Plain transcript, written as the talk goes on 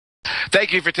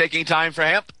Thank you for taking time for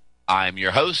hemp. I'm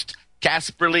your host,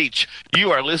 Casper Leitch.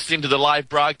 You are listening to the live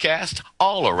broadcast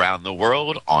all around the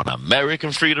world on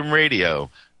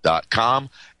AmericanFreedomRadio.com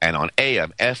and on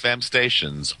AM, FM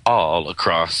stations all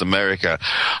across America.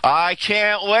 I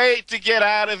can't wait to get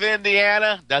out of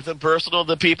Indiana. Nothing personal to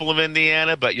the people of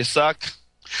Indiana, but you suck.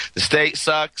 The state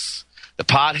sucks. The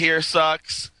pot here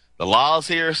sucks. The laws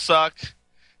here suck.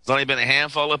 There's only been a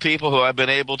handful of people who I've been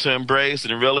able to embrace,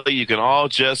 and really you can all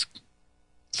just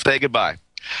say goodbye.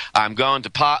 I'm going to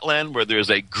Portland, where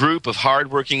there's a group of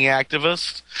hardworking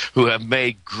activists who have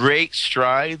made great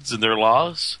strides in their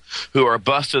laws, who are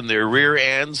busting their rear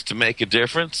ends to make a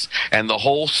difference, and the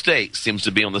whole state seems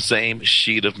to be on the same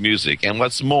sheet of music. And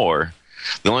what's more,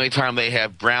 the only time they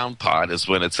have brown pot is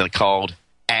when it's called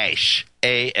ash,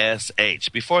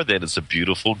 A-S-H. Before then, it's a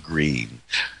beautiful green.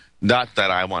 Not that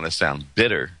I want to sound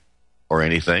bitter or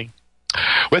anything.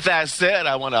 With that said,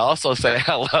 I want to also say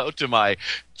hello to my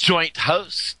joint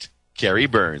host, Carey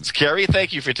Burns. Carey,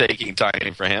 thank you for taking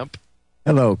time for hemp.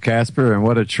 Hello, Casper, and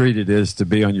what a treat it is to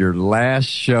be on your last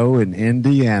show in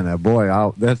Indiana.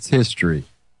 Boy, that's history.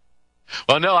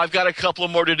 Well, no, I've got a couple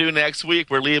more to do next week.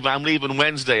 I'm leaving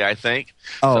Wednesday, I think.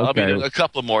 Oh, so okay. I'll be doing a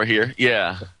couple more here.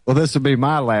 Yeah. Well, this will be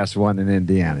my last one in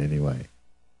Indiana anyway.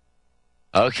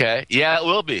 Okay. Yeah, it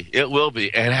will be. It will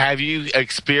be. And have you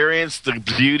experienced the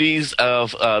beauties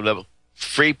of the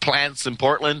free plants in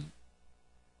Portland?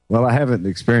 Well, I haven't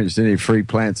experienced any free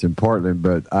plants in Portland,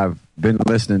 but I've been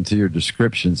listening to your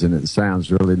descriptions, and it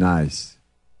sounds really nice.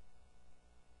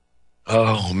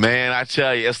 Oh, man, I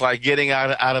tell you, it's like getting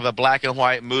out of a black and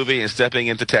white movie and stepping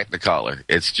into Technicolor.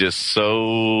 It's just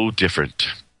so different.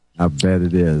 I bet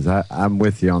it is. I'm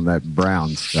with you on that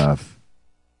brown stuff.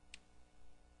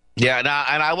 Yeah, and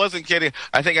I wasn't kidding.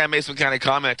 I think I made some kind of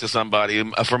comment to somebody.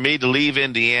 For me to leave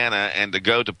Indiana and to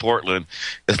go to Portland,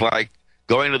 it's like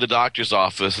going to the doctor's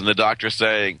office and the doctor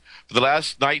saying, for the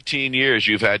last 19 years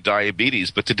you've had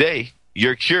diabetes, but today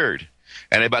you're cured.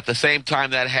 And about the same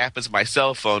time that happens, my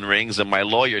cell phone rings and my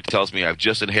lawyer tells me I've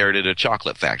just inherited a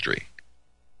chocolate factory.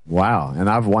 Wow, and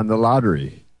I've won the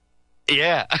lottery.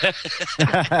 Yeah.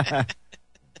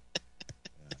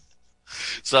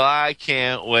 So I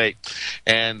can't wait.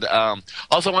 And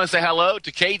also want to say hello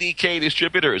to KDK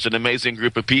Distributors, an amazing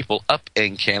group of people up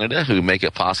in Canada who make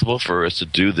it possible for us to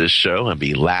do this show and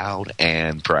be loud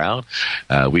and proud.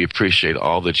 We appreciate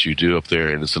all that you do up there,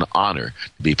 and it's an honor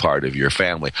to be part of your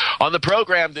family. On the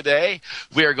program today,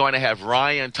 we are going to have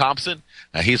Ryan Thompson.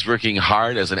 He's working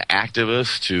hard as an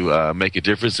activist to make a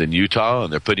difference in Utah,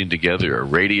 and they're putting together a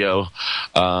radio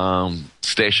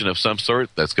station of some sort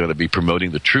that's going to be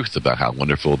promoting the truth about how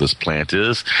wonderful this plant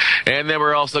is. And then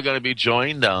we're also going to be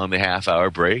joined on the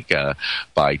half-hour break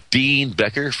by Dean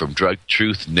Becker from Drug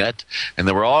Truth Net, and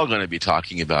then we're all going to be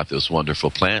talking about this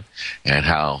wonderful plant and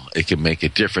how it can make a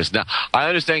difference. Now, I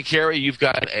understand, Carey, you've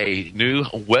got a new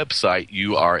website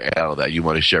URL that you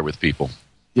want to share with people.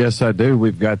 Yes, I do.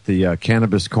 We've got the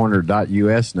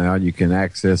cannabiscorner.us now. You can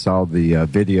access all the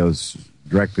videos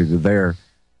directly to there.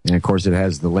 And, of course, it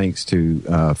has the links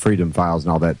to Freedom Files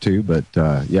and all that, too. But,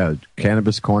 yeah,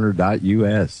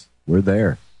 cannabiscorner.us. We're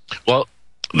there. Well,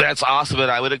 that's awesome,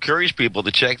 and I would encourage people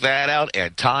to check that out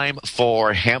at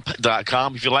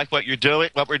timeforhemp.com. If you like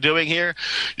what we're doing here,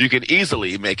 you can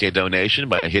easily make a donation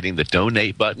by hitting the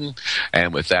donate button.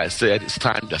 And with that said, it's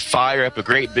time to fire up a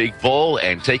great big bowl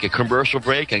and take a commercial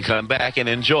break and come back and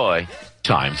enjoy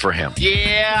Time for Hemp.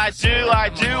 Yeah, I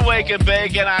do wake and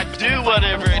bake, and I do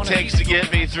whatever it takes to get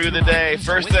me through the day.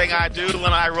 First thing I do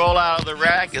when I roll out of the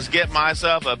rack is get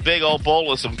myself a big old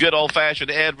bowl of some good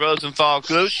old-fashioned Ed Rosenthal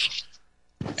Kush.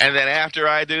 And then after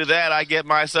I do that, I get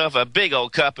myself a big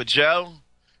old cup of Joe.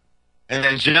 And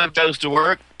then Joe goes to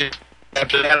work.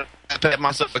 After that, I pet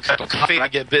myself a cup of coffee. I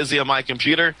get busy on my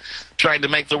computer trying to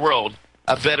make the world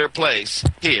a better place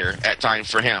here at Time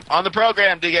for Hemp. On the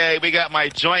program today, we got my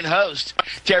joint host,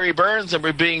 Carey Burns, and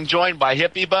we're being joined by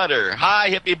Hippie Butter.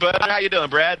 Hi, Hippie Butter. How you doing,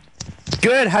 Brad?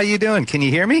 Good. How you doing? Can you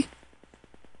hear me?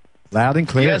 Loud and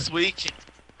clear. Yes, we can.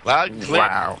 Loud and clear.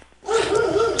 Wow.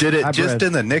 Did it Hi, just Brad.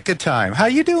 in the nick of time. How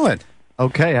you doing?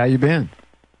 Okay, how you been?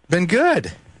 Been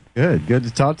good. Good to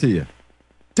talk to you.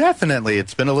 Definitely.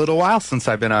 It's been a little while since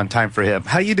I've been on Time for Hemp.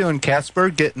 How you doing, Casper?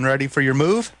 Getting ready for your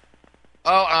move?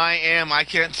 Oh, I am. I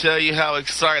can't tell you how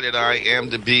excited I am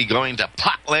to be going to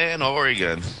Portland,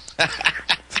 Oregon.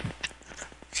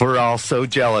 We're all so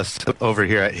jealous over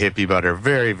here at Hippie Butter.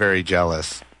 Very, very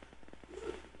jealous.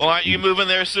 Well, aren't you moving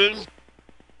there soon?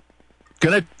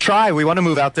 Gonna try. We want to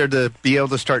move out there to be able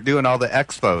to start doing all the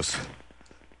expos.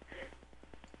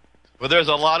 Well, there's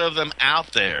a lot of them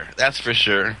out there. That's for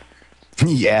sure.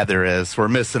 Yeah, there is. We're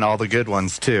missing all the good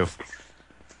ones, too.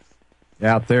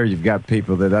 Out there, you've got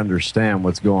people that understand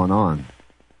what's going on.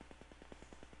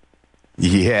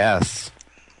 Yes.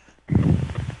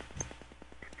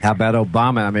 How about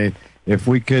Obama? I mean, if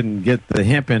we couldn't get the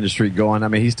hemp industry going, I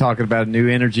mean, he's talking about a new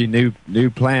energy, new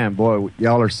plan. Boy,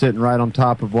 y'all are sitting right on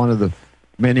top of one of the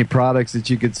many products that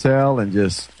you could sell and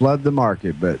just flood the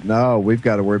market. But no, we've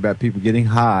got to worry about people getting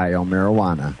high on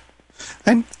marijuana.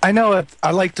 And I know I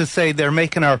like to say they're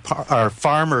making our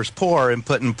farmers poor and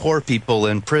putting poor people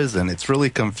in prison. It's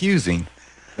really confusing.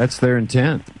 That's their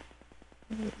intent.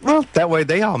 Well, that way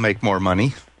they all make more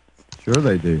money. Sure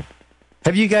they do.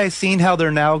 Have you guys seen how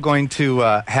they're now going to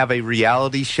have a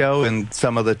reality show in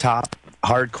some of the top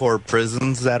hardcore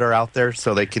prisons that are out there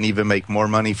so they can even make more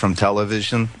money from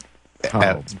television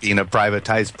as being a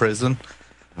privatized prison?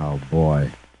 Oh,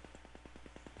 boy.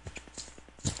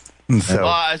 So, Well,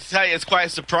 I tell you, it's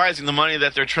quite surprising the money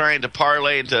that they're trying to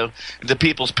parlay into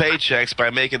people's paychecks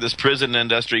by making this prison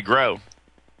industry grow.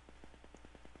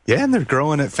 yeah, and they're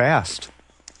growing it fast.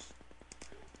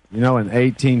 You know, in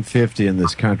 1850 in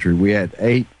this country, we had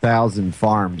 8,000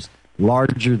 farms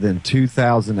larger than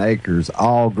 2,000 acres,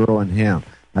 all growing hemp.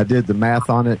 I did the math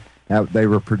on it. They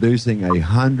were producing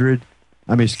 16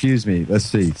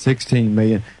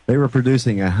 million. They were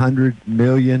producing 100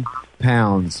 million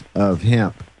pounds of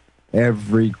hemp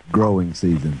every growing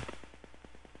season.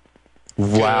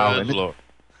 Wow. Good Lord.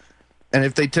 And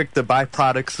if they took the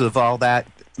byproducts of all that,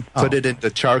 put it into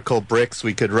charcoal bricks,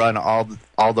 we could run all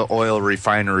the oil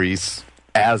refineries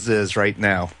as is right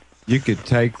now. You could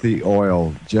take the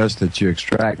oil just that you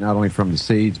extract not only from the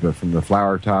seeds but from the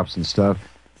flower tops and stuff,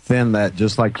 thin that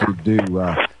just like you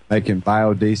do making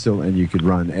biodiesel, and you could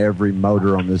run every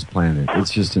motor on this planet.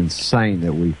 It's just insane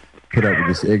that we put up with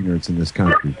this ignorance in this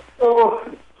country. Oh,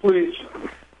 please.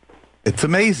 It's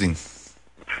amazing.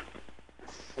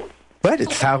 But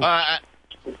it's how...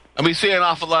 And we see an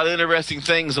awful lot of interesting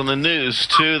things on the news,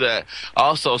 too, that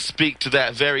also speak to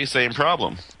that very same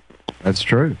problem. That's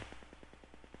true.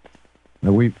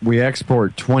 Now, we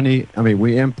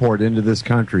import into this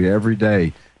country every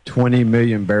day 20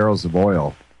 million barrels of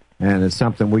oil. And it's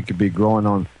something we could be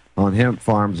growing on hemp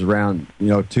farms around,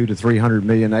 200 to 300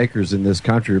 million acres in this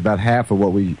country. About half of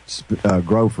what we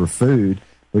grow for food,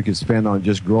 we could spend on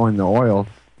just growing the oil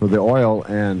for the oil,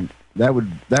 and that would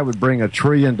bring $1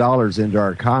 trillion into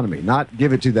our economy. Not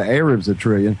give it to the Arabs $1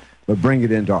 trillion, but bring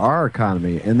it into our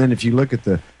economy. And then if you look at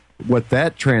what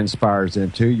that transpires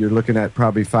into, you're looking at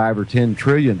probably $5 or $10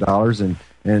 trillion,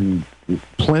 and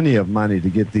plenty of money to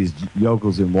get these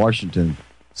yokels in Washington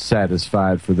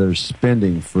satisfied for their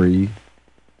spending free.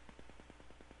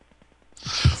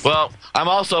 Well, I'm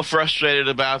also frustrated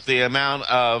about the amount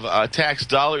of tax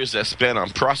dollars that's spent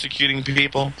on prosecuting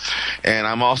people, and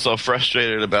I'm also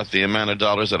frustrated about the amount of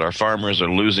dollars that our farmers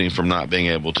are losing from not being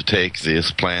able to take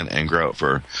this plant and grow it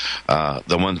for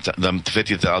the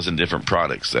 50,000 different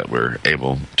products that we're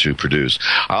able to produce.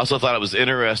 I also thought it was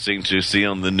interesting to see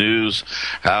on the news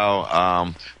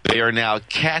how they are now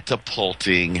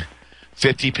catapulting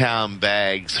 50-pound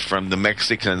bags from the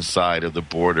Mexican side of the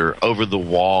border over the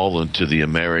wall into the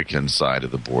American side of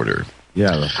the border.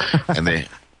 Yeah. And they've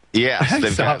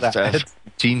got that.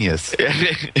 Genius.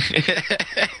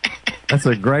 That's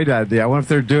a great idea. I wonder if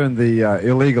they're doing the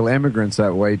illegal immigrants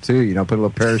that way, too. Put a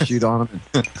little parachute on them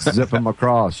and zip them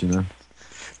across,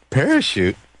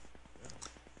 Parachute?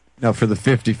 No, for the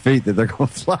 50 feet that they're going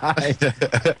to fly.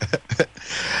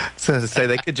 So to say,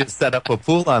 they could just set up a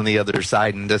pool on the other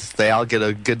side and they all get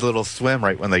a good little swim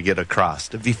right when they get across.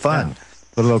 It'd be fun. Yeah.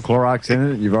 Put a little Clorox in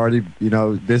it, and you've already,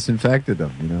 disinfected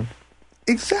them,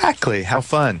 Exactly. How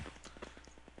fun.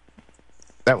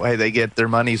 That way they get their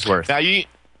money's worth.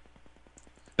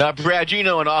 Now, Brad, you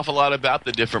know an awful lot about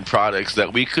the different products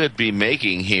that we could be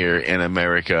making here in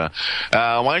America.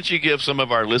 Why don't you give some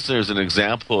of our listeners an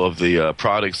example of the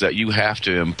products that you have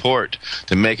to import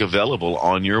to make available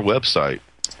on your website?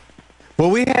 Well,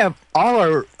 we have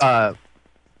all our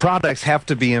products have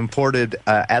to be imported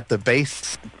at the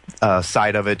base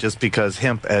side of it, just because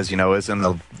hemp, as you know,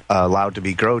 isn't allowed to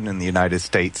be grown in the United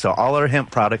States. So all our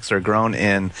hemp products are grown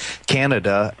in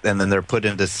Canada, and then they're put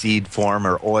into seed form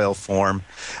or oil form,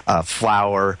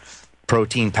 flour,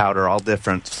 protein powder, all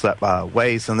different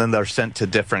ways, and then they're sent to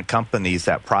different companies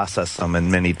that process them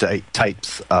in many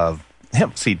types of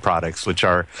hemp seed products, which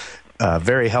are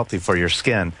very healthy for your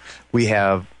skin.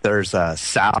 There's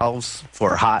salves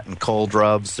for hot and cold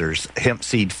rubs. There's hemp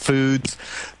seed foods.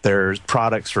 There's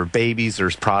products for babies.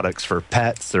 There's products for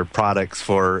pets. There are products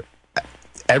for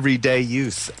everyday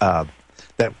use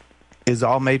that is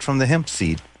all made from the hemp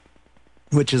seed,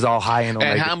 which is all high in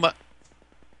omega.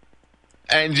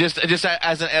 And just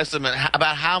as an estimate,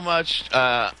 about how much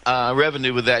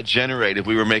revenue would that generate if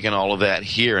we were making all of that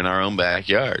here in our own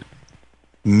backyard?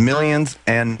 Millions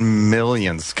and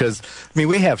millions, because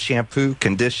we have shampoo,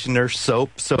 conditioner,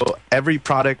 soap, so every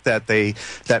product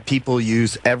that people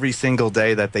use every single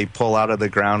day that they pull out of the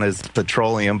ground is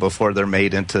petroleum before they're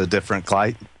made into different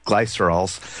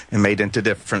glycerols and made into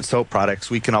different soap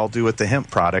products. We can all do with the hemp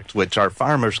product, which our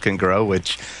farmers can grow,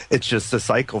 which it's just a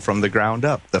cycle from the ground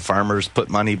up. The farmers put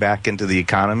money back into the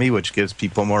economy, which gives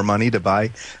people more money to buy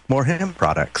more hemp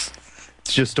products.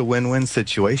 It's just a win-win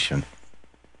situation.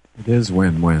 It is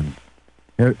win-win.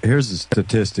 Here's a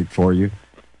statistic for you.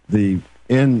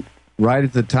 Right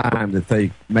at the time that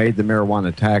they made the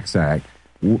Marijuana Tax Act,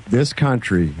 this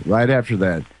country, right after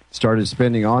that, started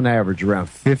spending on average around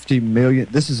 $50 million.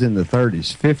 This is in the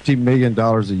 30s, $50 million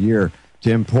a year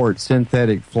to import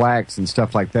synthetic flax and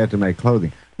stuff like that to make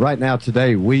clothing. Right now,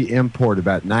 today, we import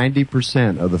about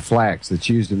 90% of the flax that's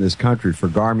used in this country for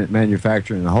garment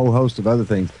manufacturing and a whole host of other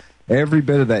things. Every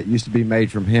bit of that used to be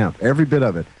made from hemp, every bit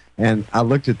of it. And I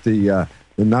looked at the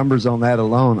numbers on that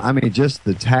alone. Just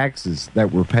the taxes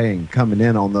that we're paying coming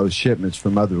in on those shipments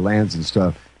from other lands and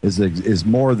stuff is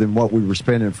more than what we were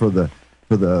spending for the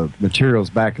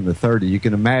materials back in the 30s. You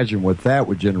can imagine what that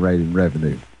would generate in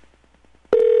revenue.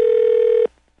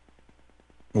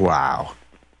 Wow,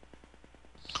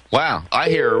 I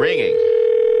hear a ringing.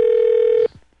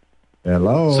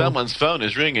 Hello. Someone's phone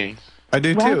is ringing. I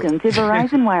do too. Welcome to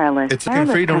Verizon Wireless. It's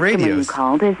Wireless Freedom customer Radios. you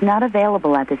called is not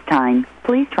available at this time.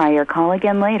 Please try your call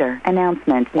again later.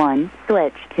 Announcement 1,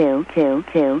 switch to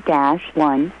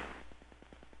 222-1.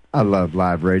 I love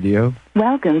live radio.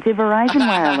 Welcome to Verizon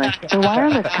Wireless. The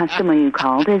wireless customer you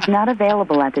called is not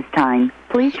available at this time.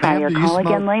 Please try your call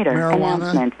again later. Marijuana?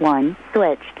 Announcement 1,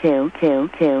 switch to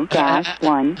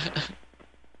 222-1.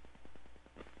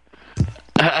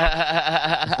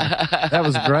 That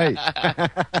was great.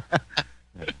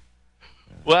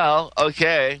 Well,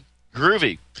 okay.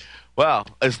 Groovy. Well,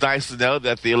 it's nice to know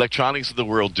that the electronics of the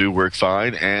world do work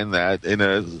fine, and that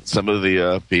some of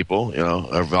the people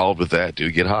involved with that do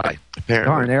get high.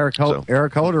 Apparently. Darn,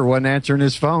 Eric Holder wasn't answering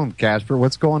his phone. Casper,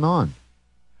 what's going on?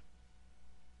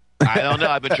 I don't know.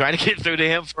 I've been trying to get through to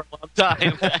him for a long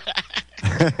time.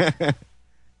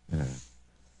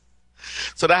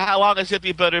 So now, how long has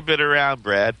Hippie Butter been around,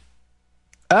 Brad?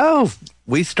 Oh,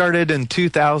 we started in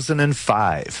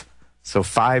 2005, so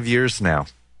 5 years now.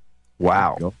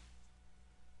 Wow.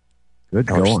 Good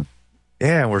going.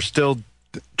 Yeah, we're still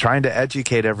trying to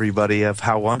educate everybody of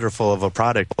how wonderful of a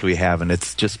product we have, and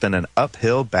it's just been an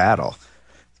uphill battle.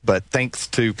 But thanks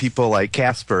to people like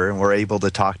Casper, and we're able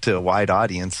to talk to a wide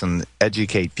audience and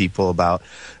educate people about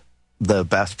the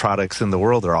best products in the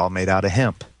world are all made out of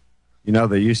hemp.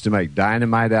 They used to make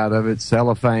dynamite out of it,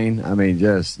 cellophane.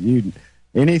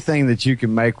 Anything that you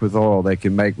can make with oil, they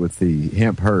can make with the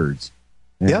hemp herds.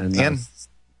 And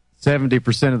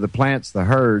 70% of the plants, the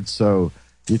herds. So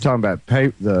you're talking about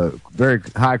the very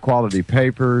high quality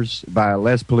papers by a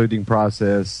less polluting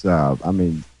process.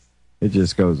 It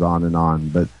just goes on and on.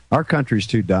 But our country's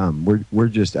too dumb. We're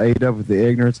just ate up with the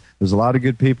ignorance. There's a lot of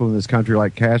good people in this country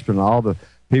like Casper and all the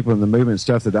people in the movement and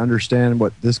stuff that understand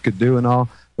what this could do and all.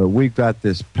 But we've got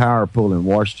this power pool in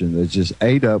Washington that's just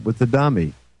ate up with the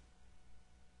dummy.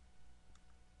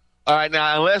 All right,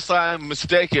 now, unless I'm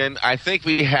mistaken, I think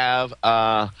we have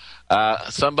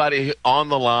somebody on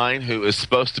the line who is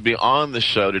supposed to be on the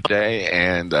show today,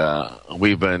 and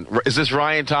is this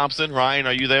Ryan Thompson? Ryan,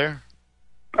 are you there?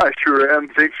 I sure am.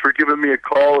 Thanks for giving me a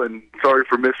call, and sorry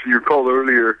for missing your call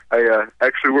earlier. I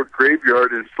actually worked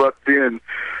graveyard and slept in.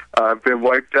 I've been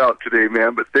wiped out today,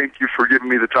 man, but thank you for giving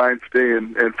me the time today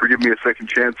and for giving me a second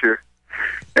chance here.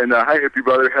 And hi, Hippie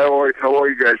Butter. How are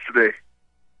you guys today?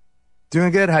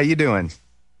 Doing good. How you doing?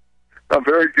 I'm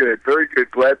very good, very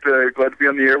good. Glad to be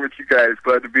on the air with you guys.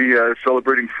 Glad to be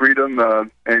celebrating freedom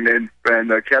and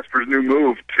Casper's new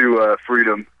move to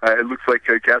freedom. It looks like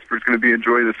Casper's going to be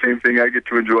enjoying the same thing I get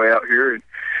to enjoy out here, and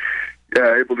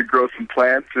able to grow some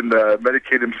plants and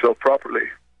medicate himself properly.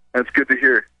 That's good to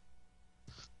hear.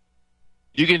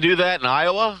 You can do that in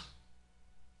Iowa?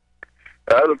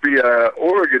 That'll be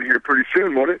Oregon here pretty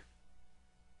soon, won't it?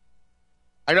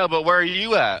 I know, but where are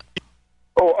you at?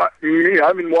 Oh,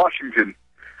 I'm in Washington,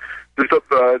 just up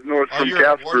north from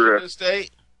Casper. Washington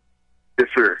State? Yes,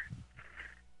 sir.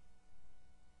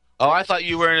 Oh, I thought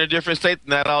you were in a different state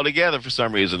than that altogether for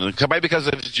some reason. Maybe because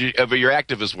of your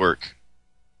activist work.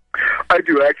 I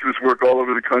do activist work all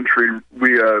over the country.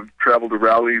 We travel to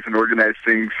rallies and organize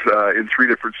things in 3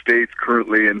 different states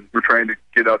currently, and we're trying to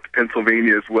get out to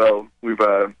Pennsylvania as well. We've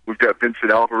got Vincent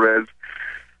Alvarez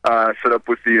set up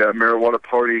with the marijuana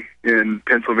party in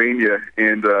Pennsylvania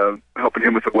and helping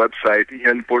him with a website. He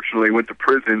unfortunately went to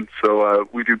prison, so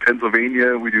we do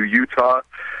Pennsylvania, we do Utah.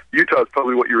 Utah is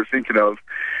probably what you were thinking of,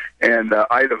 and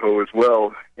Idaho as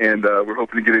well, and we're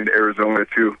hoping to get into Arizona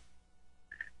too.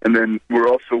 And then we're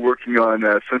also working on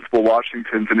Sensible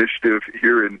Washington's initiative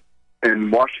here in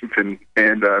Washington,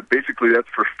 and basically that's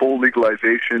for full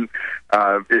legalization.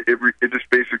 It just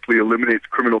basically eliminates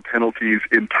criminal penalties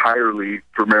entirely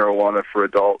for marijuana for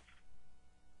adults.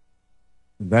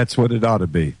 That's what it ought to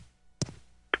be.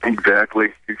 Exactly.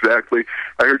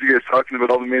 I heard you guys talking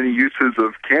about all the many uses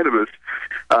of cannabis,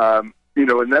 and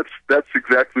that's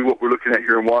exactly what we're looking at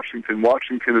here in Washington.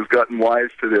 Washington has gotten wise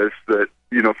to this, that,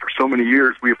 for so many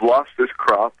years we've lost this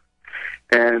crop,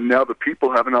 and now the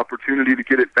people have an opportunity to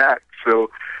get it back.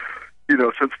 So,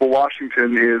 Sensible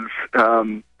Washington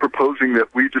is proposing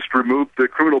that we just remove the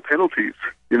criminal penalties.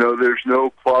 There's no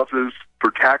clauses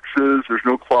for taxes, there's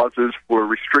no clauses for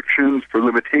restrictions, for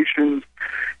limitations.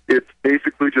 It's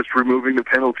basically just removing the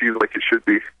penalties like it should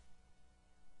be.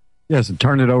 Yes, and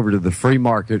turn it over to the free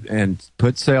market and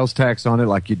put sales tax on it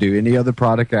like you do any other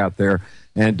product out there,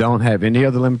 and don't have any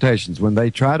other limitations. When they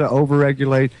try to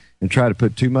overregulate and try to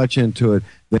put too much into it,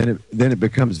 then it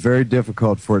becomes very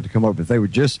difficult for it to come over. If they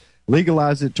would just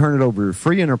legalize it, turn it over to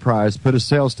free enterprise, put a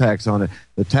sales tax on it,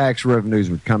 the tax revenues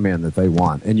would come in that they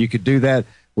want. And you could do that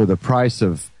with a price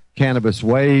of cannabis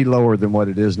way lower than what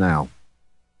it is now.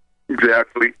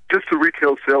 Exactly. Just the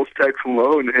retail sales tax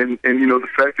alone, and the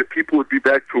fact that people would be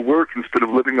back to work instead of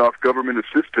living off government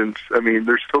assistance. I mean,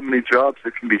 there's so many jobs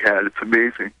that can be had. It's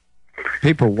amazing.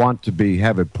 People want to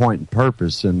have a point and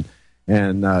purpose, and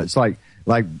it's like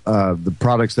the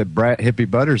products that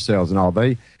Hippie Butter sells and all.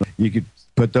 You could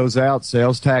put those out,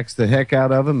 sales tax the heck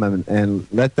out of them, and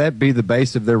let that be the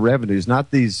base of their revenues. Not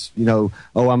these, I'm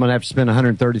going to have to spend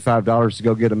 $135 to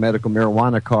go get a medical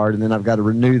marijuana card, and then I've got to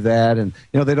renew that. And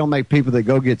they don't make people that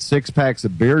go get 6 packs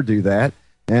of beer do that.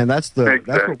 And that's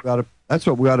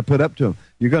what we ought to put up to them.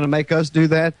 You're going to make us do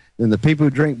that, then the people who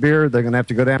drink beer, they're going to have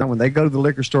to go down. When they go to the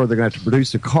liquor store, they're going to have to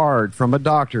produce a card from a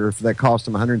doctor if that costs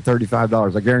them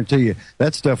 $135. I guarantee you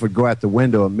that stuff would go out the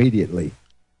window immediately.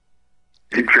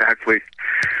 Exactly.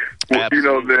 Well,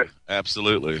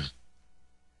 Absolutely.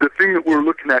 The thing that we're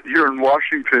looking at here in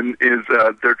Washington is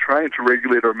they're trying to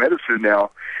regulate our medicine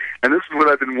now. And this is what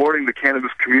I've been warning the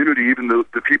cannabis community, even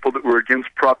the people that were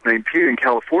against Prop 19 in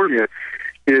California,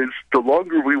 is the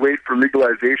longer we wait for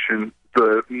legalization,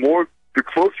 the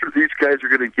closer these guys are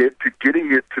going to get to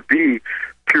getting it to be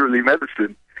purely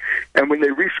medicine. And when they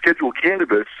reschedule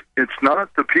cannabis, it's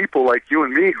not the people like you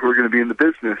and me who are going to be in the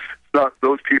business. It's not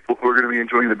those people who are going to be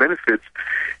enjoying the benefits.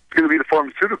 It's going to be the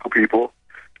pharmaceutical people.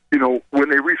 When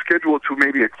they reschedule it to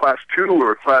maybe a Class 2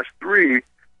 or a Class 3,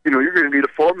 you're going to need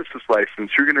a pharmacist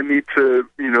license. You're going to need to,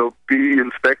 be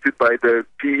inspected by the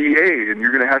DEA, and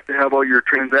you're going to have all your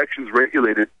transactions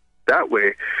regulated that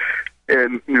way.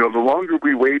 And, the longer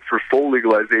we wait for full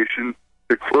legalization,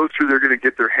 the closer they're going to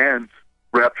get their hands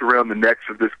wrapped around the necks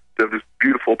of this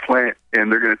beautiful plant,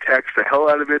 and they're going to tax the hell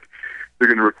out of it. They're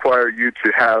going to require you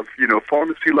to have,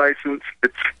 pharmacy license.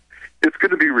 It's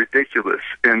going to be ridiculous.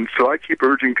 And so I keep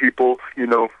urging people,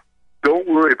 don't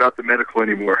worry about the medical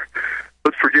anymore.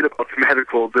 Let's forget about the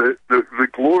medical. The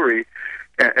glory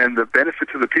and the benefit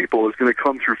to the people is going to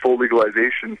come through full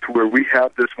legalization, to where we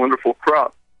have this wonderful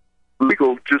crop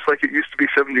legal just like it used to be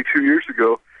 72 years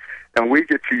ago, and we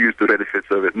get to use the benefits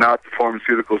of it, not the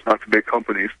pharmaceuticals, not the big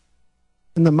companies.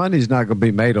 And the money's not going to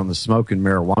be made on the smoking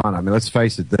marijuana. I mean, let's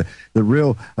face it, the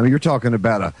real, you're talking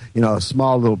about a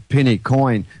small little penny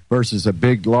coin versus a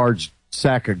big, large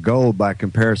sack of gold by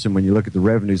comparison when you look at the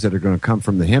revenues that are going to come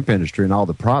from the hemp industry and all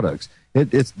the products.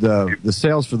 It's the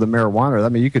sales for the marijuana. I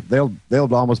mean,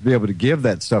 they'll almost be able to give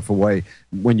that stuff away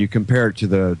when you compare it to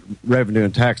the revenue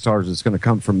and tax dollars that's going to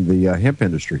come from the hemp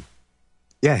industry.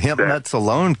 Yeah, hemp nuts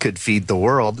alone could feed the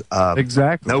world.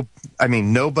 Exactly.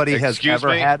 Nobody has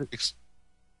ever had.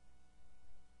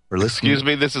 Excuse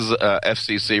me, this is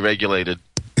FCC regulated.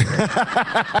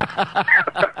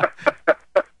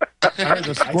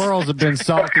 The squirrels have been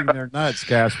salting their nuts,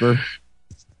 Casper.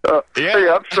 Hey,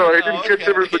 I'm sorry. I didn't catch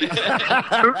everybody.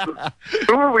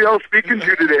 Who are we all speaking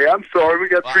to today? I'm sorry. We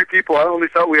got 3 people. I only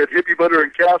thought we had Hippie Butter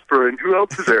and Casper, and who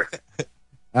else is there?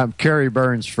 I'm Carey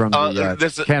Burns from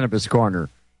the Cannabis Corner.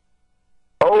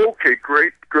 Oh, okay.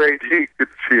 Great. Hey, good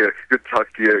to see you. Good to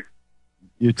talk to you.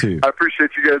 You too. I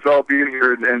appreciate you guys all being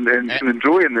here and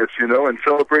enjoying this, and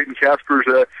celebrating Casper's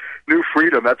new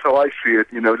freedom. That's how I see it,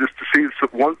 just to see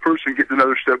one person getting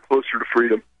another step closer to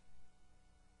freedom.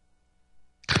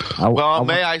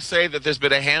 May I say that there's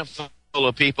been a handful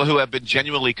of people who have been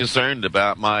genuinely concerned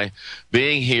about my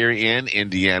being here in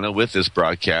Indiana with this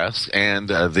broadcast and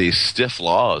the stiff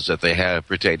laws that they have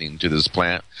pertaining to this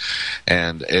plant.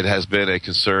 And it has been a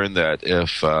concern that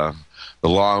if the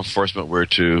law enforcement were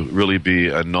to really be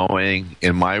annoying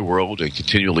in my world and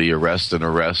continually arrest to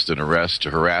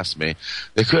harass me,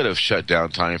 they could have shut down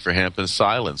Time for Hemp and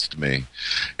silenced me.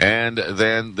 And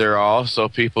then there are also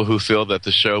people who feel that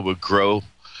the show would grow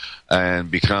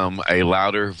and become a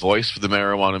louder voice for the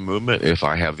marijuana movement if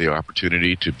I have the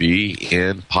opportunity to be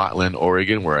in Portland,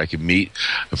 Oregon, where I can meet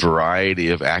a variety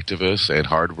of activists and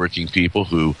hardworking people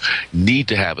who need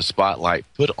to have a spotlight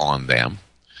put on them.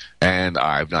 And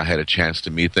I've not had a chance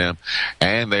to meet them.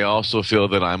 And they also feel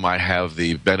that I might have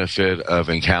the benefit of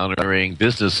encountering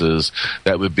businesses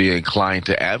that would be inclined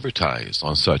to advertise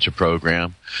on such a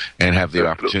program and have the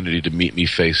opportunity to meet me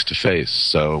face to face.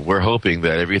 So we're hoping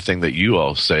that everything that you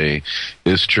all say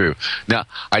is true. Now,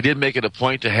 I did make it a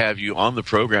point to have you on the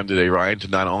program today, Ryan, to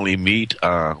not only meet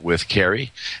with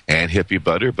Carey and Hippie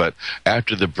Butter, but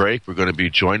after the break, we're going to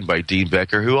be joined by Dean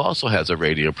Becker, who also has a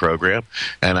radio program.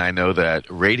 And I know that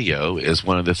radio is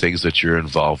one of the things that you're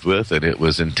involved with, and it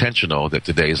was intentional that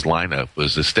today's lineup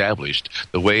was established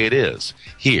the way it is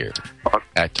here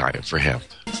at Time for Hemp.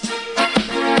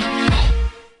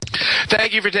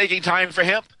 Thank you for taking Time for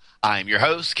Hemp. I'm your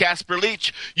host, Casper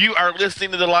Leitch. You are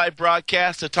listening to the live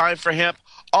broadcast of Time for Hemp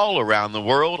all around the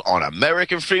world on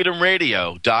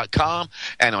AmericanFreedomRadio.com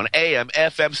and on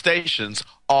AM/FM stations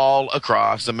all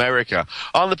across America.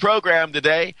 On the program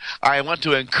today, I want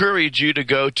to encourage you to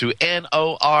go to norml.org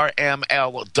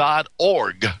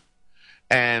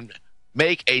and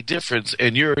make a difference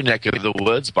in your neck of the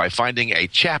woods by finding a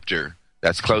chapter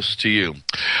that's close to you.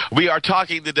 We are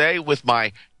talking today with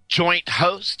my joint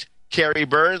host, Carey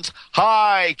Burns.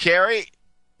 Hi, Carey.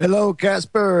 Hello,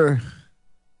 Casper.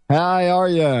 How are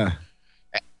you?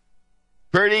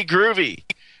 Pretty groovy.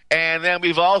 And then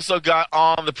we've also got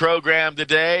on the program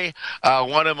today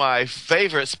one of my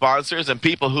favorite sponsors and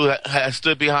people who has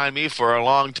stood behind me for a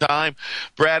long time,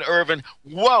 Brad Ervin,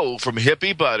 from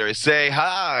Hippie Butter. Say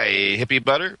hi, Hippie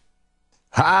Butter.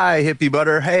 Hi, Hippie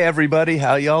Butter. Hey, everybody.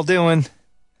 How y'all doing?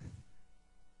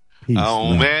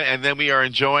 Man. And then we are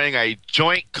enjoying a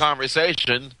joint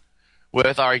conversation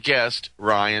with our guest,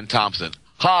 Ryan Thompson.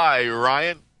 Hi,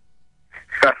 Ryan.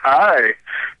 Hi.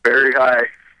 Very high.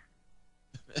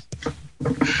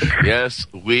 Yes,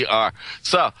 we are.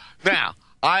 So, now,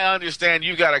 I understand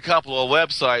you got a couple of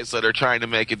websites that are trying to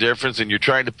make a difference, and you're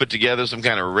trying to put together some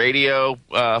kind of radio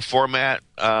format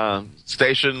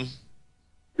station.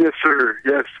 Yes, sir.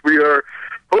 Yes, we are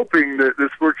hoping that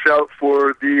this works out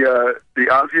for the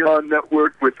ASEAN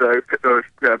network with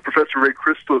Professor Ray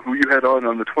Crystal, who you had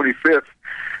on the 25th,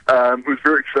 who's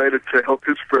very excited to help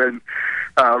his friend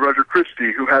Roger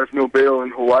Christie, who has no bail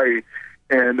in Hawaii.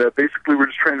 And basically, we're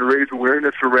just trying to raise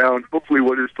awareness around hopefully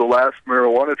what is the last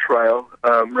marijuana trial,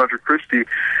 Roger Christie.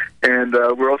 And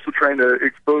we're also trying to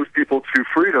expose people to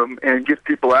freedom and get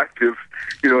people active,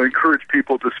 encourage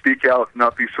people to speak out and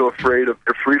not be so afraid of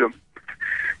their freedom.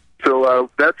 So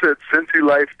that's at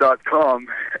sensielife.com.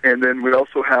 And then we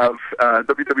also have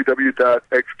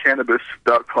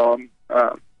www.xCannabis.com.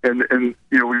 And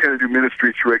we kind of do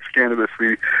ministry through xCannabis.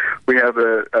 We have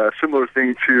a similar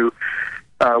thing to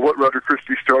what Roger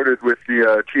Christie started with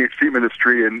the THC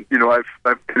ministry, and I've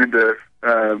been into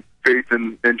faith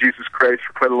in Jesus Christ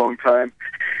for quite a long time,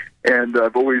 and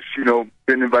I've always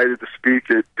been invited to speak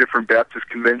at different Baptist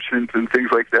conventions and things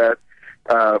like that.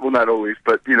 Well, not always,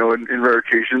 but in rare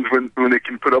occasions when they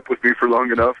can put up with me for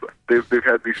long enough, they've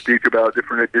had me speak about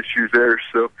different issues there.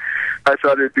 So I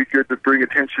thought it'd be good to bring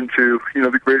attention to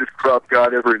the greatest crop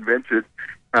God ever invented,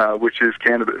 which is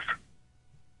cannabis.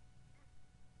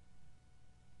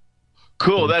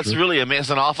 Cool. That's really amazing. It's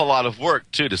an awful lot of work,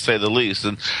 too, to say the least,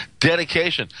 and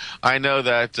dedication. I know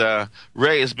that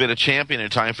Ray has been a champion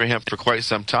in Time for Hemp for quite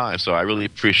some time, so I really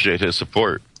appreciate his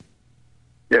support.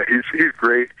 Yeah, he's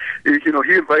great. He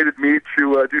invited me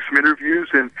to do some interviews,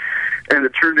 and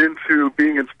it turned into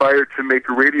being inspired to make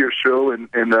a radio show and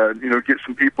get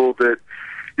some people that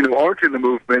aren't in the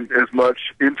movement as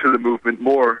much into the movement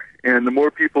more. And the more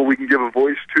people we can give a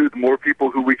voice to, the more people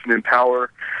who we can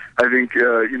empower, I think,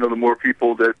 the more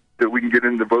people that we can get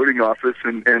in the voting office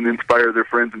and inspire their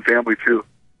friends and family too.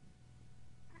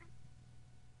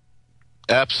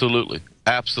 Absolutely.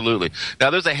 Absolutely. Now,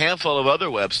 there's a handful of other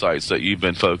websites that you've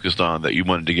been focused on that you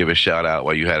wanted to give a shout out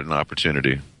while you had an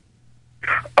opportunity.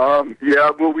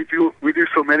 Yeah, well, we do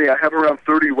so many. I have around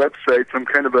 30 websites. I'm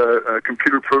kind of a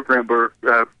computer programmer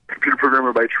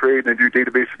by trade, and I do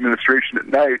database administration at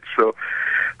night. So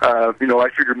I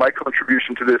figured my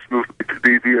contribution to this movement could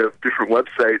be via different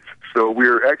websites. So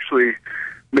we're actually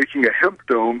making a hemp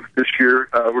dome this year.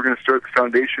 We're going to start the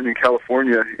foundation in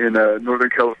California, in Northern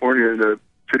California, in the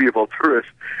city of Alturas.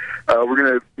 We're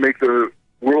going to make the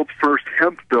world's first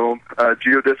hemp dome,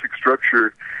 geodesic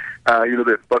structure,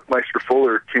 that Buckminster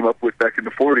Fuller came up with back in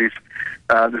the 40s.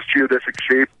 This geodesic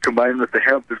shape combined with the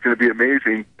hemp is going to be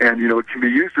amazing. And, it can be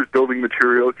used as building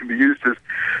material. It can be used as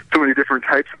so many different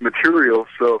types of material.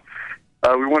 So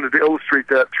we wanted to illustrate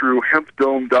that through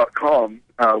hempdome.com,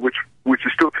 which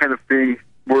is still kind of being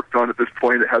worked on at this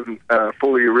point. It hasn't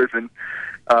fully arisen.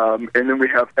 And then we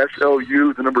have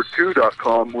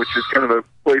SLU2.com, which is kind of a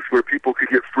place where people could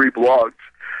get free blogs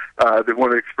that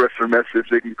want to express their message.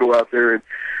 They can go out there and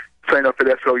sign up at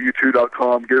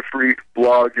SLU2.com, get a free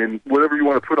blog, and whatever you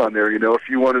want to put on there. If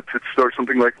you wanted to start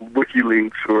something like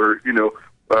WikiLeaks or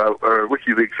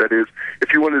WikiLeaks, that is,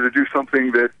 if you wanted to do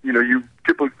something that, you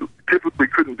typically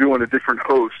couldn't do on a different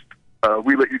host,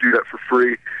 we let you do that for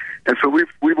free. And so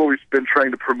we've always been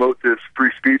trying to promote this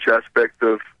free speech aspect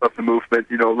of the movement,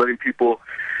 letting people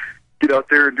get out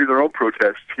there and do their own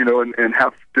protests, and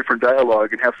have different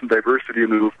dialogue and have some diversity in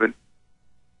the movement.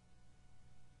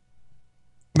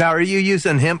 Now, are you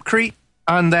using hempcrete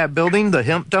on that building, the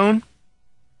hemp dome?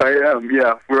 I am,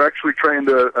 yeah. We're actually trying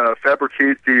to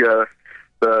fabricate the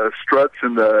struts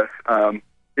and the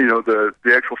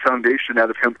actual foundation out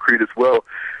of hempcrete as well.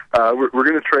 We're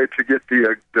going to try to get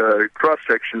the cross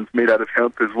sections made out of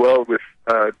hemp as well, with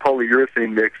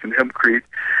polyurethane mix and hempcrete.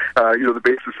 The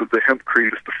basis of the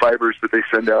hempcrete is the fibers that they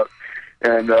send out.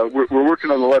 And we're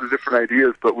working on a lot of different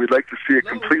ideas, but we'd like to see it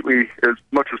completely, as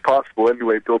much as possible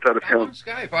anyway, built out of hemp. On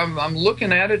Skype. I'm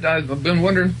looking at it. I've been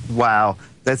wondering. Wow,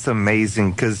 that's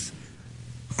amazing, because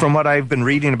from what I've been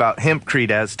reading about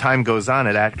hempcrete, as time goes on,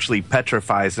 it actually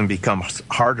petrifies and becomes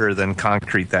harder than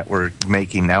concrete that we're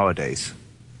making nowadays.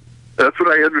 That's what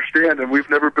I understand, and we've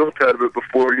never built out of it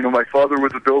before. My father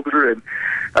was a builder, and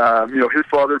his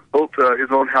father built his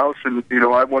own house, and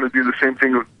I want to do the same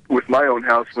thing with my own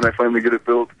house when I finally get it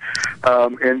built.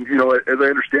 And as I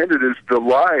understand it, is the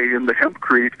lye in the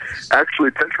hempcrete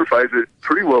actually petrifies it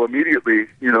pretty well immediately.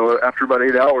 After about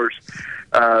 8 hours,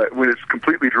 when it's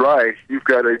completely dry, you've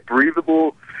got a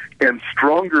breathable and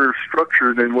stronger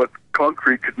structure than what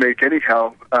concrete could make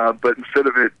anyhow, but instead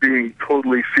of it being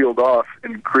totally sealed off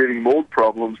and creating mold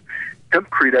problems,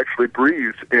 hempcrete actually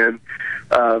breathes and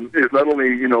is not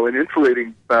only an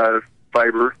insulating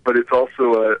fiber, but it's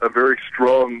also a very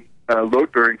strong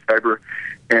load-bearing fiber.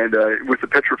 And with the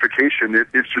petrification,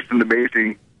 it's just an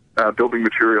amazing building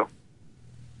material.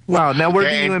 Wow! Now, where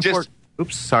do you import?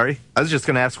 Oops, sorry. I was just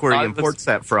going to ask where he imports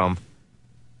that from.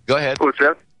 Go ahead. What's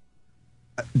that?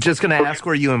 Just going to ask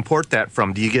where you import that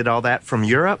from. Do you get all that from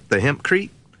Europe, the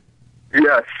hempcrete?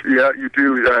 Yes, yeah, you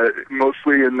do.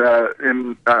 Mostly in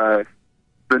the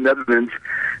Netherlands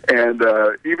and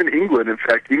even England. In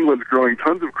fact, England's growing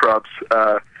tons of crops,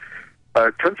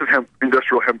 tons of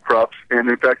industrial hemp crops. And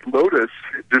in fact, Lotus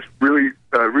just really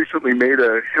recently made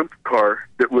a hemp car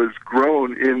that was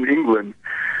grown in England.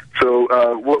 So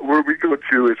where we go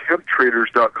to is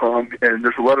hemptraders.com, and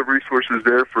there's a lot of resources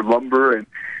there for lumber and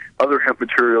other hemp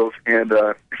materials. And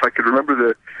if I could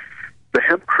remember the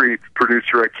hempcrete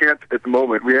producer, I can't at the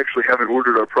moment. We actually haven't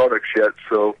ordered our products yet.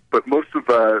 So, but most of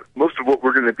what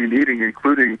we're going to be needing,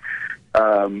 including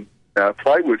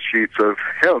plywood sheets of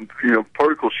hemp,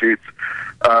 particle sheets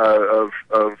of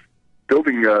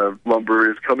building lumber,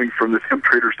 is coming from this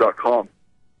hemptraders.com.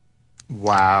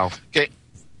 Wow. Okay.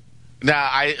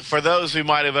 Now, for those who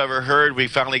might have ever heard, we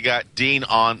finally got Dean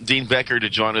Becker to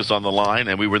join us on the line,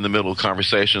 and we were in the middle of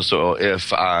conversation. So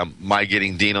if my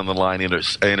getting Dean on the line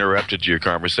interrupted your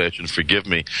conversation, forgive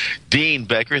me. Dean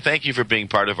Becker, thank you for being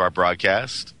part of our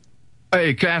broadcast.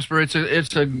 Hey, Casper, it's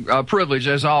a privilege,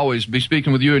 as always, to be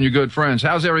speaking with you and your good friends.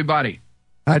 How's everybody?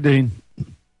 Hi, Dean.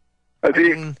 Hi,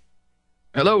 Dean.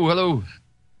 Hello.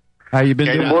 How you been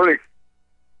doing? Good morning.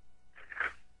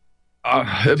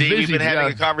 Dean, Busy, we've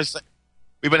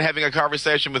been having a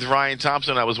conversation with Ryan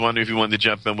Thompson. I was wondering if you wanted to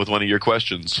jump in with one of your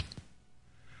questions.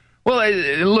 Well,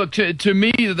 look, to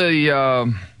me,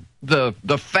 the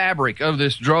fabric of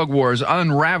this drug war is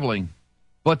unraveling,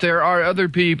 but there are other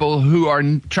people who are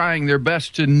trying their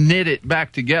best to knit it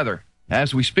back together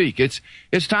as we speak. It's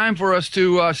time for us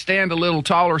to stand a little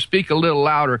taller, speak a little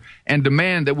louder, and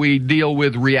demand that we deal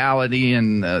with reality,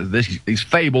 and these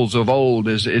fables of old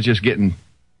is just getting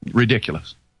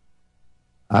ridiculous.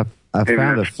 I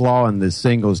found a flaw in the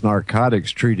singles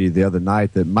narcotics treaty the other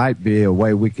night that might be a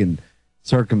way we can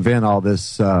circumvent all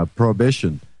this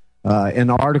prohibition. In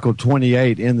Article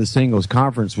 28 in the singles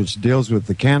conference, which deals with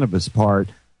the cannabis part,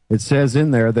 it says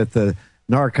in there that the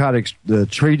narcotics, the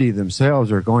treaty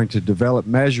themselves, are going to develop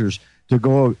measures to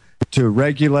go to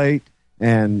regulate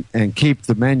and keep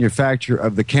the manufacture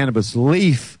of the cannabis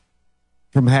leaf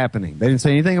from happening. They didn't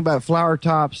say anything about flower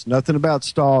tops, nothing about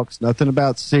stalks, nothing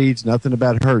about seeds, nothing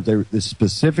about herds. It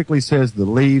specifically says the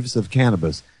leaves of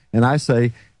cannabis. And I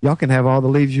say, y'all can have all the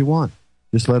leaves you want.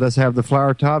 Just let us have the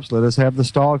flower tops, let us have the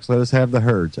stalks, let us have the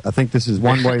herds. I think this is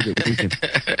one way that we can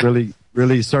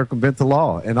really circumvent the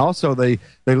law. And also they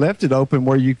left it open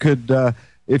where you could,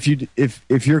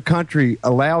 if your country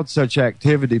allowed such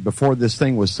activity before this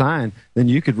thing was signed, then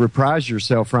you could reprise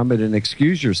yourself from it and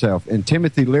excuse yourself. And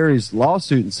Timothy Leary's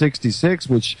lawsuit in '66,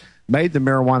 which made the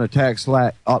marijuana tax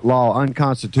law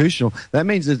unconstitutional, that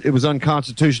means that it was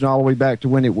unconstitutional all the way back to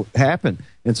when it happened.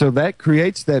 And so that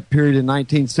creates that period in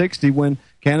 1960 when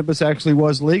cannabis actually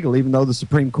was legal, even though the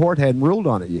Supreme Court hadn't ruled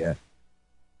on it yet.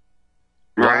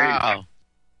 Right. Wow.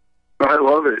 I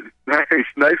love it.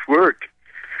 Nice work.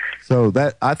 So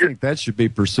that I think that should be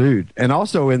pursued. And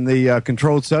also in the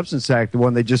Controlled Substance Act, the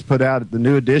one they just put out, the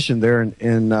new edition there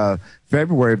in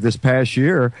February of this past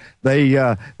year, they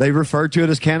referred to it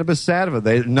as cannabis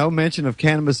sativa. No mention of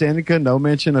cannabis indica, no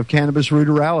mention of cannabis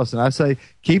ruderalis. And I say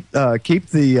keep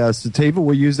the sativa.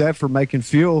 We'll use that for making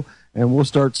fuel, and we'll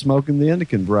start smoking the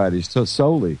indican varieties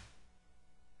solely.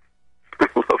 I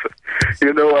love it.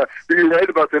 You're right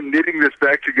about them knitting this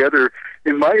back together.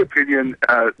 In my opinion,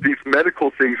 these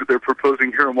medical things that they're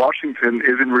proposing here in Washington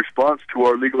is in response to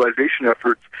our legalization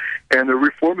efforts, and they're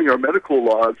reforming our medical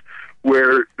laws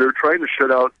where they're trying to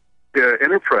shut out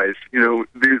enterprise.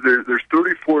 There's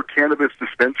 34 cannabis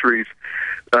dispensaries,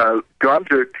 gone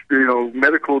to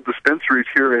medical dispensaries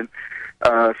here in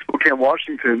Spokane,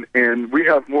 Washington, and we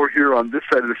have more here on this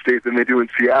side of the state than they do in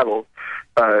Seattle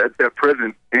at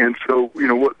present. And so,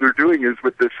 what they're doing is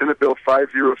with the Senate Bill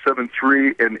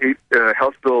 5073 and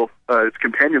House Bill, its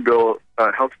companion bill,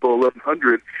 House Bill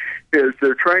 1100, is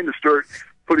they're trying to start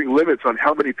putting limits on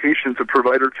how many patients a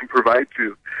provider can provide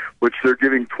to, which they're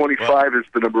giving 25 is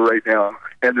the number right now.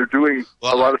 And they're doing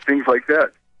a lot of things like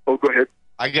that. Oh, go ahead.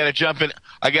 I gotta jump in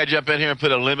here and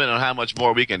put a limit on how much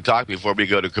more we can talk before we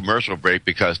go to commercial break,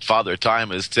 because Father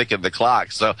Time is ticking the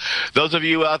clock. So those of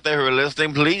you out there who are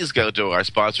listening, please go to our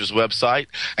sponsor's website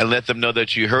and let them know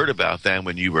that you heard about them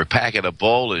when you were packing a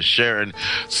bowl and sharing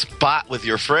spot with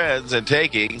your friends and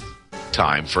taking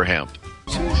Time for Hemp.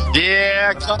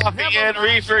 Yeah, coffee and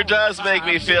reefer does make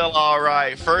me feel all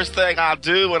right. First thing I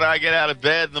do when I get out of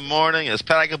bed in the morning is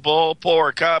pack a bowl, pour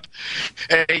a cup,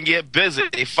 and get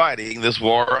busy fighting this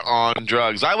war on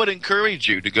drugs. I would encourage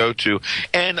you to go to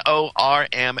norml.org.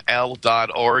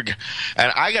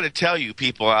 And I got to tell you,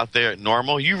 people out there at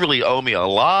Normal, you really owe me a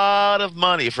lot of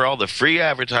money for all the free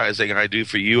advertising I do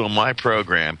for you on my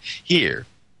program here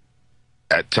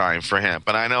at Time for Hemp.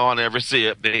 And I know I'll never see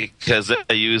it because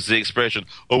they use the expression,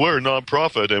 we're a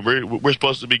nonprofit and we're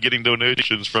supposed to be getting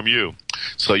donations from you.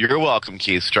 So you're welcome,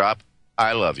 Keith Strop.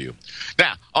 I love you.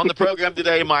 Now, on the program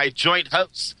today, my joint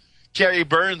hosts, Carey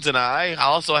Burns and I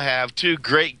also have two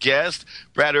great guests,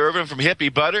 Brad Ervin from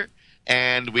Hippie Butter,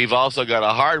 and we've also got a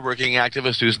hardworking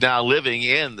activist who's now living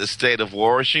in the state of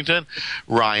Washington,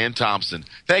 Ryan Thompson.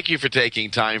 Thank you for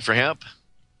taking Time for Hemp.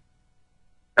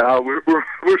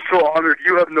 We're so honored.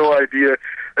 You have no idea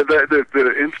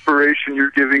the inspiration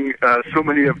you're giving so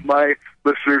many of my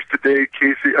listeners today,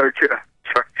 Casey.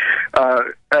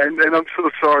 And I'm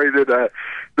so sorry that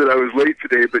I was late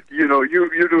today. But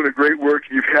you're doing a great work.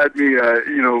 You've had me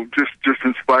just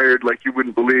inspired like you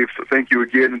wouldn't believe. So thank you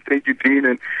again, and thank you, Dean,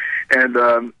 and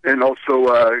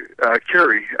also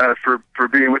Carey for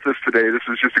being with us today. This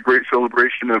is just a great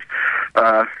celebration of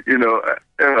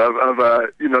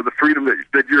the freedom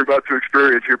that you're about to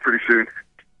experience here pretty soon.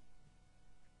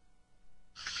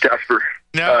 Casper.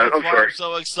 I'm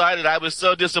so excited. I was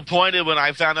so disappointed when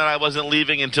I found out I wasn't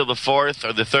leaving until the 4th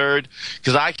or the 3rd,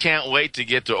 because I can't wait to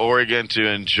get to Oregon to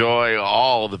enjoy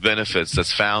all the benefits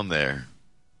that's found there.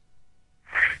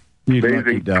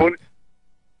 Amazing.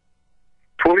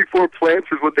 24 plants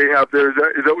is what they have there. Is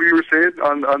that what you were saying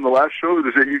on the last show?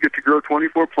 Is that you get to grow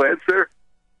 24 plants there?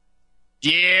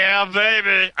 Yeah,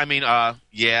 baby. I mean,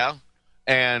 yeah.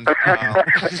 And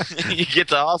you get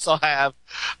to also have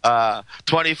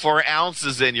 24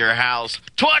 ounces in your house.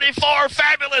 24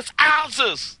 fabulous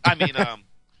ounces! I mean,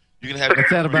 you can have... Is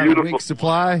that about a week's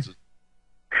supply?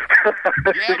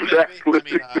 Yeah, exactly.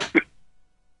 baby. I mean,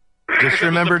 just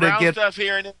remember to get stuff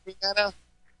here in Indiana,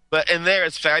 but in there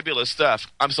it's fabulous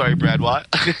stuff. I'm sorry, Brad, what?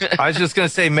 I was just going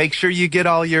to say, make sure you get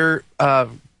all your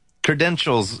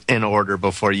credentials in order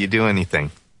before you do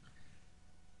anything.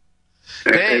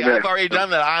 Hey, Amen. I've already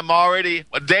done that.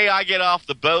 The day I get off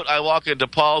the boat, I walk into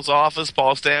Paul's office,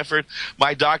 Paul Stanford.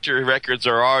 My doctor records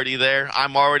are already there.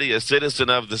 I'm already a citizen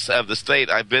of the state.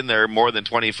 I've been there more than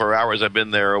 24 hours. I've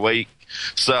been there a week.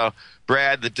 So,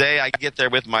 Brad, the day I get there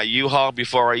with my U-Haul,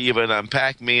 before I even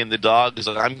unpack me and the dogs,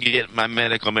 I'm getting my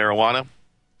medical marijuana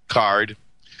card.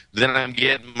 Then I'm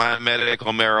getting my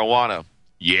medical marijuana.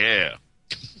 Yeah.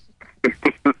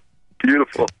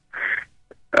 Beautiful.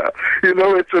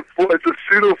 It's a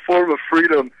pseudo form of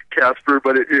freedom, Casper,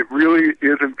 but it really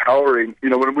is empowering.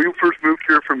 When we first moved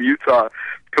here from Utah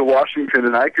to Washington,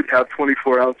 and I could have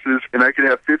 24 ounces and I could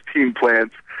have 15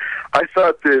 plants, I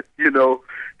thought that,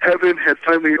 heaven had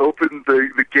finally opened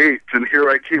the gates, and here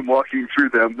I came walking through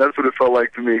them. That's what it felt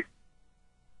like to me.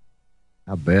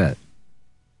 I bet.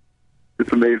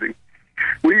 It's amazing.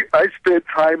 I spent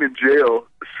time in jail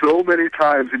so many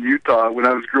times in Utah when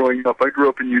I was growing up. I grew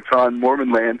up in Utah in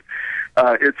Mormon land.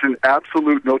 It's an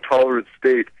absolute no-tolerance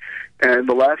state. And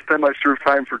the last time I served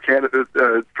time for cannabis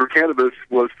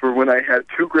was for when I had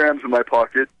 2 grams in my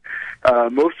pocket.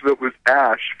 Most of it was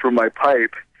ash from my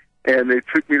pipe. And they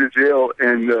took me to jail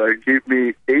and gave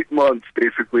me 8 months,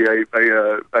 basically. I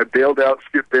bailed out,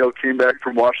 skipped bail, came back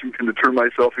from Washington to turn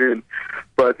myself in.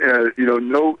 But,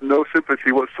 no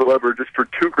sympathy whatsoever. Just for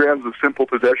 2 grams of simple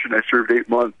possession, I served 8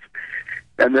 months.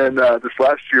 And then this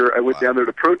last year, I went down there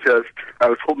to protest. I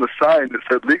was holding a sign that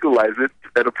said legalize it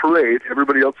at a parade.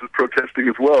 Everybody else was protesting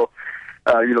as well.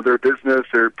 Their business,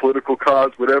 their political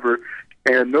cause, whatever.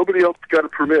 And nobody else got a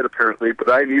permit, apparently,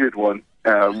 but I needed one.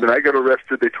 When I got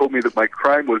arrested, they told me that my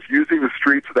crime was using the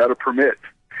streets without a permit.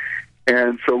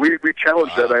 And so we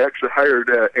challenged that. I actually hired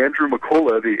Andrew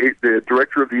McCullough, the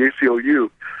director of the ACLU.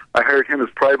 I hired him as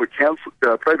private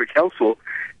counsel,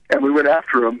 and we went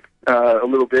after him a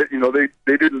little bit.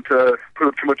 They didn't put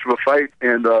up too much of a fight,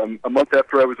 and a month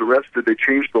after I was arrested, they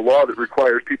changed the law that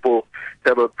requires people to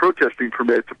have a protesting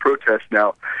permit to protest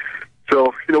now.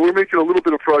 So, we're making a little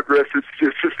bit of progress. It's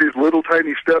just these little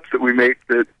tiny steps that we make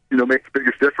that, make the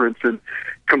biggest difference. And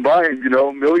combined,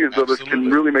 millions of us can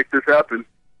really make this happen.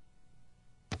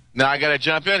 Now, I got to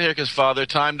jump in here because, Father,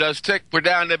 time does tick. We're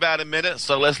down to about a minute,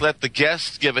 so let's let the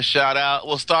guests give a shout-out.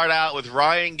 We'll start out with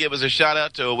Ryan. Give us a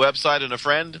shout-out to a website and a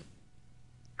friend.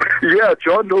 Yeah,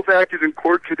 John Novak is in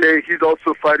court today. He's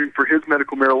also fighting for his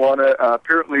medical marijuana.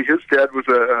 Apparently, his dad was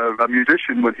a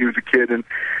musician when he was a kid and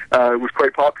was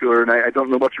quite popular. And I don't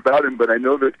know much about him, but I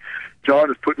know that John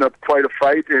is putting up quite a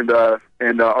fight. And our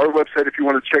website, if you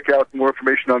want to check out more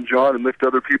information on John and lift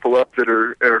other people up that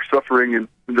are suffering in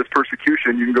this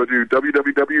persecution, you can go to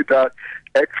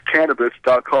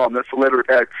www.xCannabis.com. That's the letter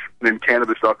X and then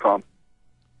cannabis.com.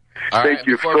 Thank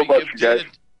you so much, you guys.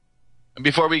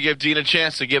 Before we give Dean a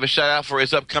chance to give a shout-out for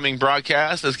his upcoming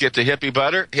broadcast, let's get to Hippie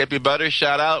Butter. Hippie Butter,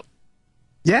 shout-out.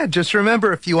 Yeah, just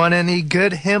remember, if you want any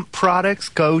good hemp products,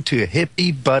 go to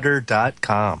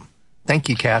hippiebutter.com. Thank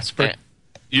you, Casper.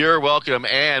 You're welcome.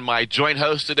 And my joint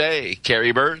host today,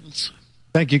 Carey Burns.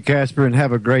 Thank you, Casper, and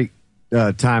have a great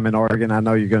time in Oregon. I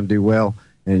know you're going to do well,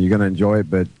 and you're going to enjoy it.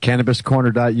 But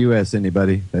CannabisCorner.us,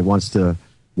 anybody that wants to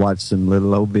watch some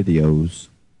little old videos.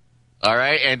 All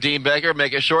right, and Dean Becker,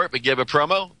 make it short, but give a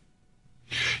promo.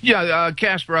 Yeah,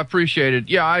 Casper, I appreciate it.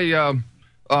 Yeah,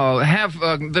 I have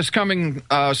this coming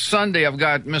Sunday, I've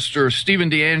got Mr. Stephen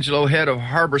D'Angelo, head of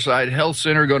Harborside Health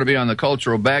Center, going to be on the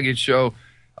Cultural Baggage Show.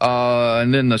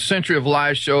 And then the Century of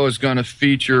Lies show is going to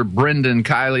feature Brendan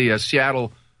Kiley, a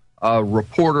Seattle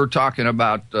reporter, talking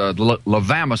about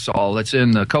levamisole that's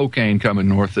in the cocaine coming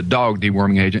north, the dog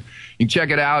deworming agent. You can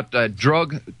check it out at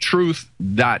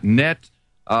drugtruth.net.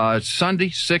 Sunday,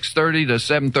 6:30 to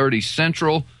 7:30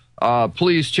 Central.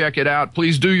 Please check it out.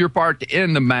 Please do your part to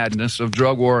end the madness of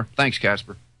drug war. Thanks,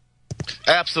 Casper.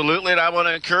 Absolutely, and I want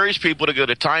to encourage people to go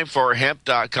to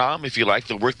timeforhemp.com if you like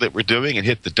the work that we're doing and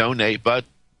hit the donate button.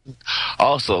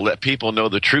 Also, let people know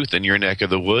the truth in your neck of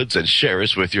the woods and share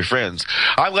us with your friends.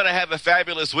 I'm going to have a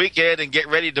fabulous weekend and get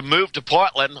ready to move to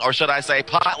Portland, or should I say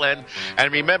Potland.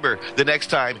 And remember, the next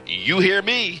time you hear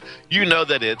me, you know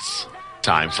that it's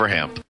time for hemp.